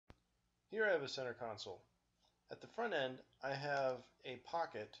Here I have a center console. At the front end, I have a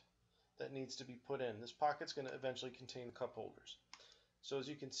pocket that needs to be put in. This pocket's going to eventually contain the cup holders. So as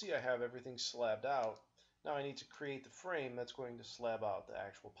you can see, I have everything slabbed out. Now I need to create the frame that's going to slab out the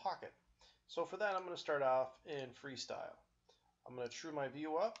actual pocket. So for that, I'm going to start off in Freestyle. I'm going to true my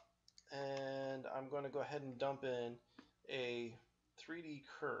view up, and I'm going to go ahead and dump in a 3D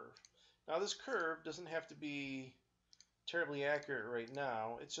curve. Now this curve doesn't have to be terribly accurate right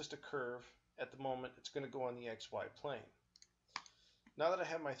now. It's just a curve. At the moment, it's going to go on the XY plane. Now that I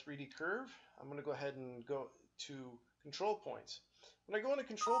have my 3D curve, I'm going to go ahead and go to control points. When I go into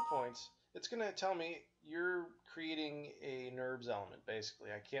control points, it's going to tell me you're creating a NURBS element, basically.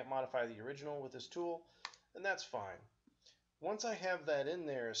 I can't modify the original with this tool, and that's fine. Once I have that in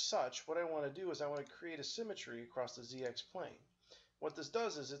there as such, what I want to do is I want to create a symmetry across the ZX plane. What this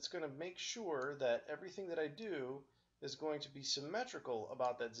does is it's going to make sure that everything that I do is going to be symmetrical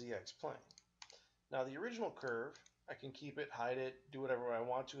about that ZX plane. Now the original curve, I can keep it, hide it, do whatever I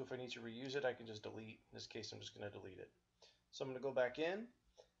want to. If I need to reuse it, I can just delete. In this case, I'm just going to delete it. So I'm going to go back in,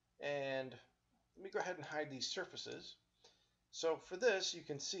 and let me go ahead and hide these surfaces. So for this, you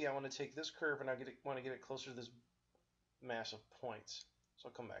can see I want to take this curve and I want to get it closer to this mass of points. So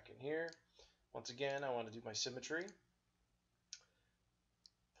I'll come back in here. Once again, I want to do my symmetry.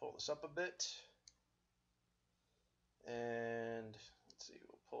 Pull this up a bit. And let's see,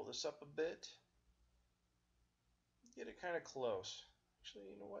 we'll pull this up a bit. Get it kind of close. Actually,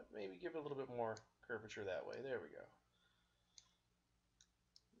 you know what? Maybe give it a little bit more curvature that way. There we go.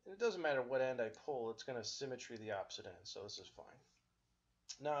 And it doesn't matter what end I pull, it's going to symmetry the opposite end, so this is fine.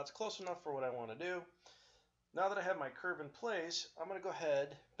 Now it's close enough for what I want to do. Now that I have my curve in place, I'm going to go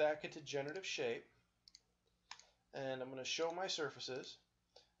ahead back into generative shape, and I'm going to show my surfaces,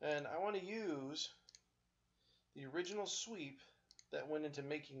 and I want to use the original sweep that went into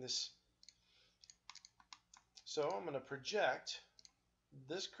making this. So I'm going to project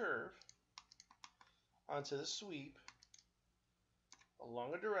this curve onto the sweep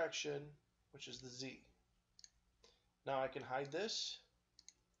along a direction, which is the Z. Now I can hide this.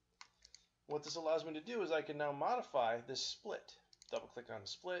 What this allows me to do is I can now modify this split. Double click on the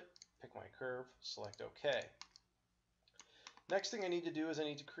split, pick my curve, select OK. Next thing I need to do is I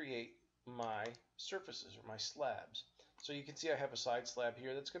need to create my surfaces, or my slabs. So you can see I have a side slab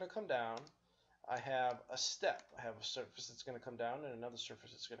here that's going to come down. I have a step. I have a surface that's going to come down and another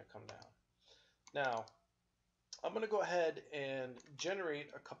surface that's going to come down. Now, I'm going to go ahead and generate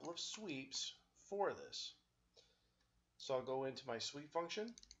a couple of sweeps for this. So I'll go into my sweep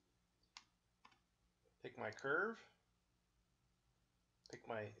function, pick my curve, pick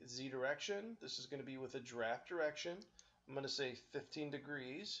my Z direction. This is going to be with a draft direction. I'm going to say 15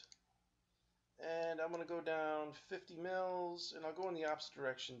 degrees. And I'm going to go down 50 mils, and I'll go in the opposite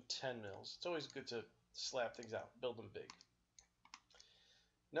direction 10 mils. It's always good to slab things out, build them big.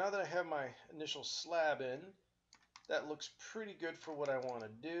 Now that I have my initial slab in, that looks pretty good for what I want to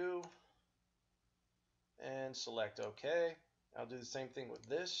do. And select OK. I'll do the same thing with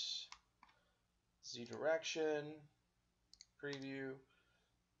this. Z direction, preview,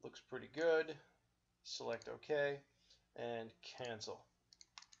 looks pretty good. Select OK, and cancel.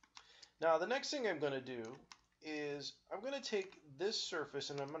 Now the next thing I'm going to do is I'm going to take this surface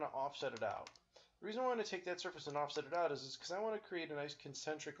and I'm going to offset it out. The reason I want to take that surface and offset it out is because I want to create a nice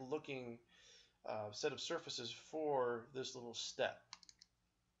concentric looking set of surfaces for this little step.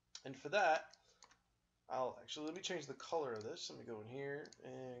 And for that, let me change the color of this. Let me go in here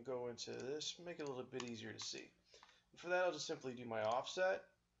and go into this, make it a little bit easier to see. And for that, I'll just simply do my offset,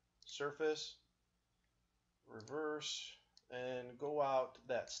 surface, reverse, and go out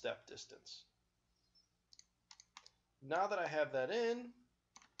that step distance. Now that I have that in,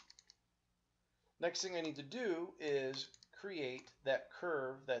 next thing I need to do is create that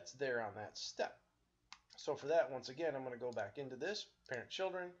curve that's there on that step. So for that, once again, I'm going to go back into this, parent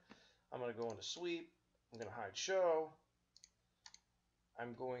children. I'm going to go into sweep. I'm going to hide show.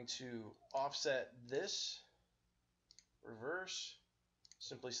 I'm going to offset this, reverse,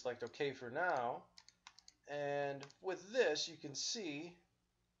 simply select OK for now. And with this, you can see,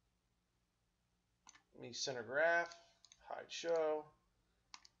 let me center graph, hide show,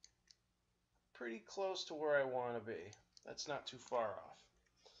 pretty close to where I want to be. That's not too far off.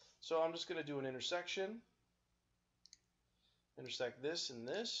 So I'm just going to do an intersection, intersect this and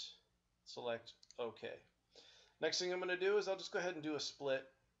this, select OK. Next thing I'm going to do is I'll just go ahead and do a split.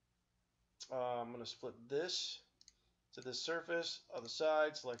 I'm going to split this to this surface, other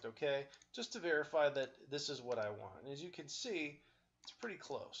side, select OK, just to verify that this is what I want. And as you can see, it's pretty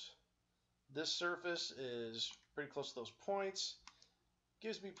close. This surface is pretty close to those points.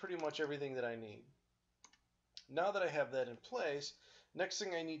 gives me pretty much everything that I need. Now that I have that in place, next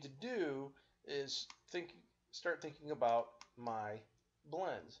thing I need to do is start thinking about my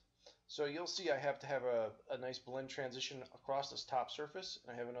blends. So you'll see I have to have a nice blend transition across this top surface.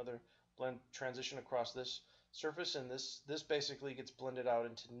 I have another blend transition across this surface, and this basically gets blended out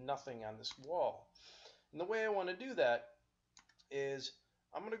into nothing on this wall. And the way I want to do that is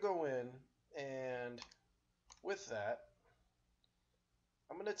I'm going to go in, and with that,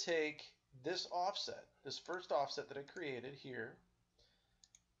 I'm going to take this offset, this first offset that I created here,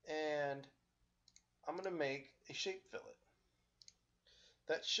 and I'm going to make a shape fillet.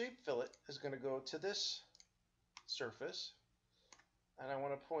 That shape fillet is going to go to this surface, and I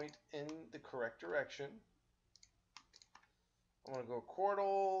want to point in the correct direction. I want to go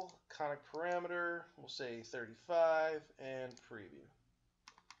quartile, conic parameter, we'll say 35, and preview.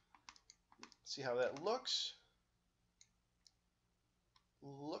 See how that looks.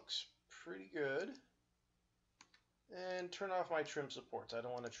 Looks pretty good. And turn off my trim supports. I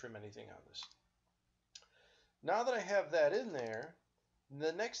don't want to trim anything on this. Now that I have that in there,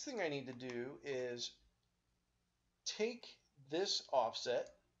 the next thing I need to do is take this offset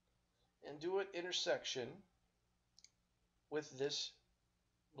and do an intersection with this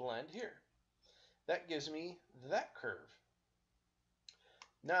blend here. That gives me that curve.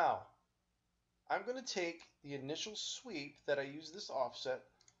 Now, I'm going to take the initial sweep that I use this offset.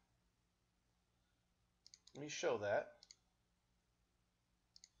 Let me show that.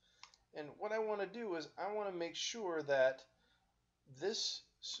 And what I want to do is I want to make sure that this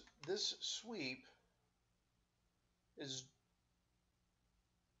sweep is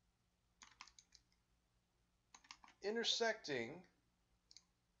intersecting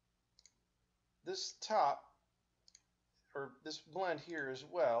this top, or this blend here as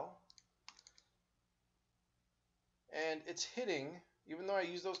well, and it's hitting, even though I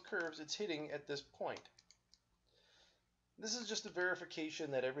use those curves, it's hitting at this point. This is just a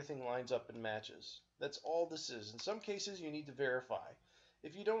verification that everything lines up and matches. That's all this is. In some cases you need to verify.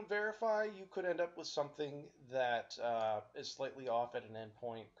 If you don't verify, you could end up with something that is slightly off at an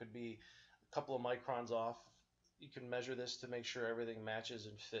endpoint. Could be a couple of microns off. You can measure this to make sure everything matches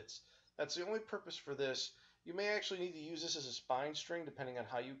and fits. That's the only purpose for this. You may actually need to use this as a spine string depending on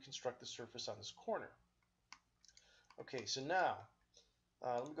how you construct the surface on this corner. Okay, so now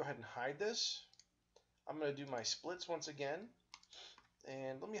let me go ahead and hide this. I'm going to do my splits once again,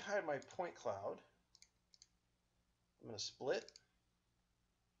 and let me hide my point cloud. I'm going to split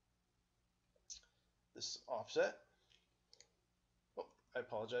this offset. Oh, I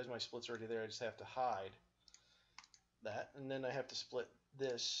apologize, my split's already there. I just have to hide that, and then I have to split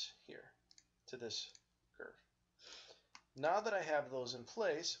this here to this curve. Now that I have those in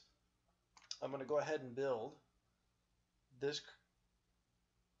place, I'm going to go ahead and build this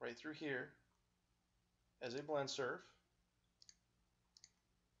right through here as a blend surf.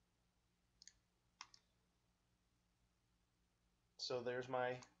 So there's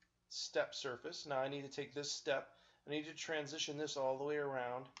my step surface. Now I need to take this step, I need to transition this all the way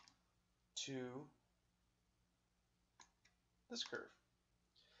around to this curve.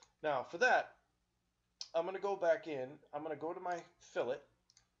 Now for that, I'm going to go back in, I'm going to go to my fillet,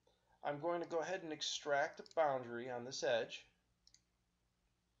 I'm going to go ahead and extract a boundary on this edge.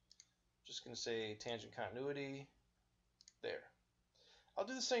 Just going to say tangent continuity, there. I'll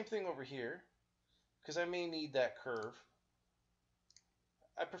do the same thing over here, because I may need that curve.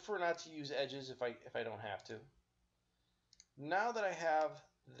 I prefer not to use edges if I don't have to. Now that I have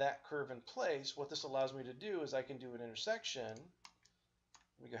that curve in place, what this allows me to do is I can do an intersection.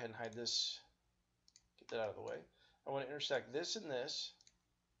 Let me go ahead and hide this, get that out of the way. I want to intersect this and this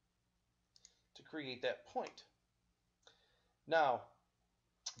to create that point. Now,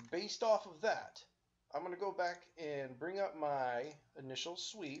 based off of that, I'm going to go back and bring up my initial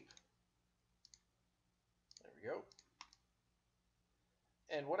sweep. There we go.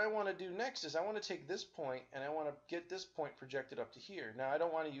 And what I want to do next is I want to take this point and I want to get this point projected up to here. Now I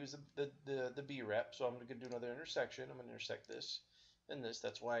don't want to use the B rep, so I'm going to do another intersection. I'm going to intersect this and this.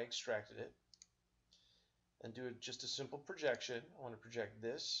 That's why I extracted it. And do just a simple projection. I want to project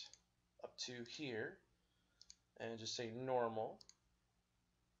this up to here and just say normal.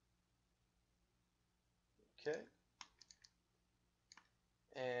 Okay.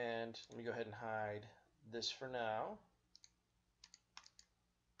 And let me go ahead and hide this for now.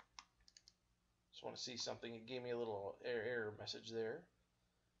 Just want to see something. It gave me a little error message there.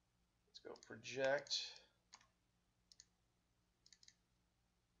 Let's go project.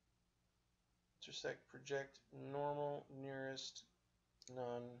 Intersect, project, normal, nearest,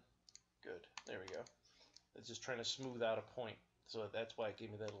 none. Good. There we go. It's just trying to smooth out a point So that's why it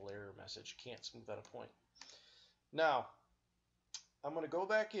gave me that little error message. Can't smooth out a point. Now, I'm going to go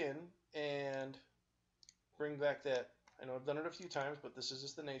back in and bring back that. I know I've done it a few times, but this is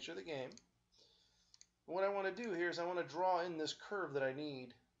just the nature of the game. What I want to do here is I want to draw in this curve that I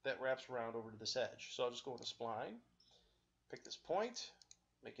need that wraps around over to this edge. So I'll just go into spline, pick this point,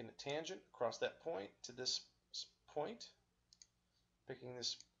 making a tangent across that point to this point, making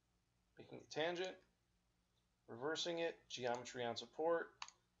a tangent, reversing it, geometry on support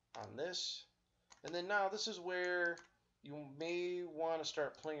on this. And then now this is where you may want to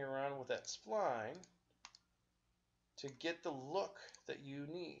start playing around with that spline to get the look that you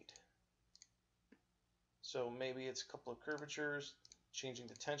need. So maybe it's a couple of curvatures, changing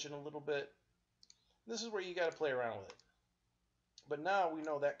the tension a little bit. This is where you got to play around with it. But now we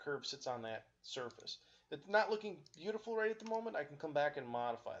know that curve sits on that surface. It's not looking beautiful right at the moment. I can come back and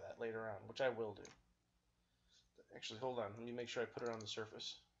modify that later on, which I will do. Actually, hold on. Let me make sure I put it on the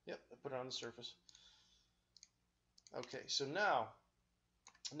surface. Yep, I put it on the surface. Okay, so now,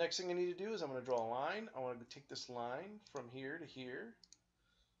 the next thing I need to do is I'm going to draw a line. I want to take this line from here to here,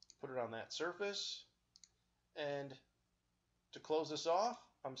 put it on that surface, and to close this off,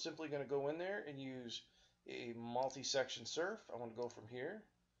 I'm simply going to go in there and use a multi-section surf. I want to go from here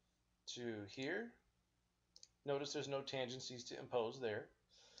to here. Notice there's no tangencies to impose there.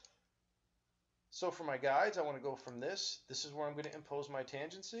 So for my guides, I want to go from this. This is where I'm going to impose my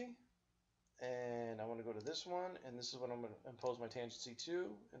tangency. And I want to go to this one, and this is what I'm going to impose my tangency to,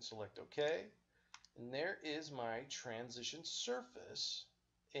 and select OK. And there is my transition surface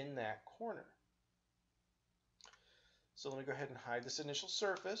in that corner. So let me go ahead and hide this initial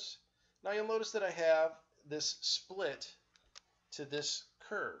surface. Now you'll notice that I have this split to this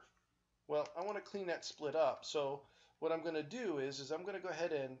curve. Well, I want to clean that split up. So what I'm going to do is I'm going to go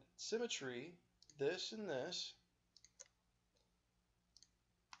ahead and symmetry this and this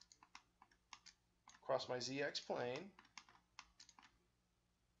across my ZX plane.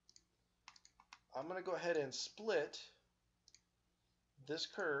 I'm going to go ahead and split this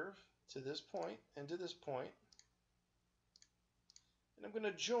curve to this point and to this point. And I'm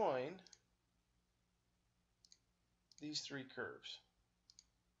going to join these three curves.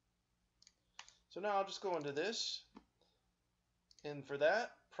 So now I'll just go into this, and for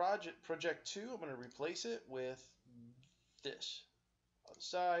that project 2, I'm going to replace it with this. Other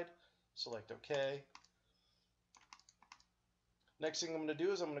side, select OK. Next thing I'm going to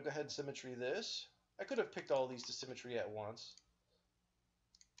do is I'm going to go ahead and symmetry this. I could have picked all these to symmetry at once.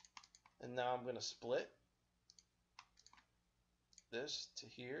 And now I'm going to split this to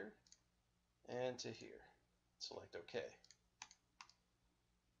here and to here. Select OK.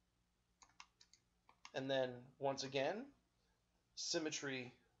 And then once again,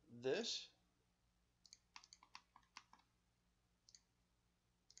 symmetry this.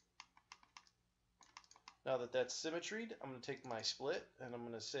 Now that that's symmetried, I'm going to take my split and I'm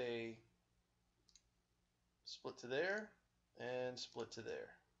going to say split to there and split to there.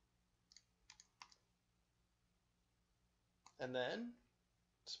 And then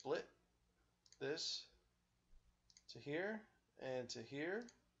split this to here and to here.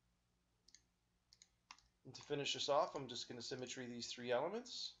 And to finish this off, I'm just going to symmetry these three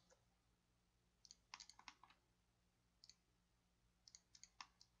elements.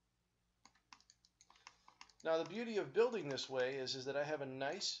 Now the beauty of building this way is that I have a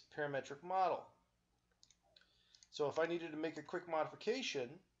nice parametric model. So if I needed to make a quick modification,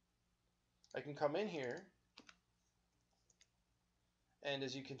 I can come in here, and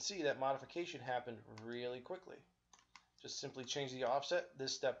as you can see, that modification happened really quickly. Just simply change the offset.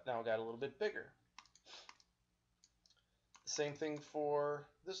 This step now got a little bit bigger. Same thing for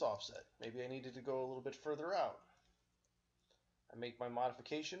this offset. Maybe I needed to go a little bit further out. I make my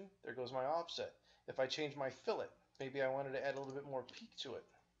modification, there goes my offset. If I change my fillet, maybe I wanted to add a little bit more peak to it.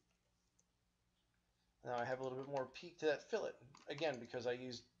 Now I have a little bit more peak to that fillet. Again, because I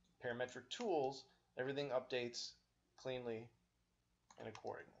use parametric tools, everything updates cleanly and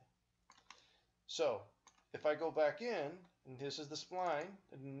accordingly. So if I go back in, and this is the spline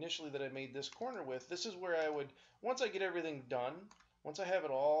initially that I made this corner with, this is where I would, once I get everything done, once I have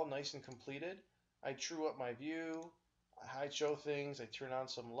it all nice and completed, I true up my view, I hide show things, I turn on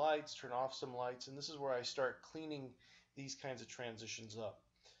some lights, turn off some lights, and this is where I start cleaning these kinds of transitions up.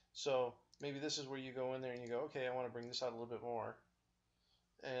 So maybe this is where you go in there and you go, okay, I want to bring this out a little bit more,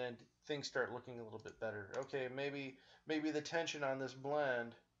 and things start looking a little bit better. Okay, maybe the tension on this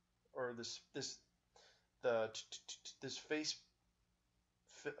blend, or this face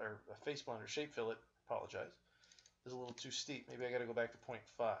blend or shape fillet, apologize, is a little too steep. Maybe I got to go back to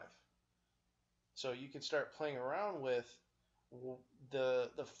 0.5. So you can start playing around with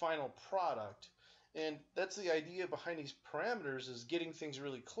the final product. And that's the idea behind these parameters, is getting things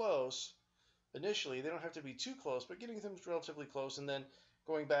really close initially. They don't have to be too close, but getting them relatively close, and then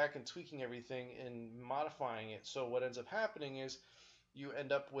going back and tweaking everything and modifying it. So what ends up happening is you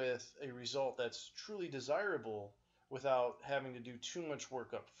end up with a result that's truly desirable without having to do too much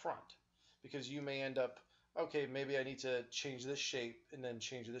work up front. Because you may end up, okay, maybe I need to change this shape and then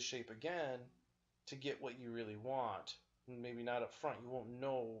change this shape again to get what you really want. And maybe not up front. You won't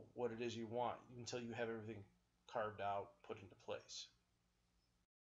know what it is you want until you have everything carved out, put into place.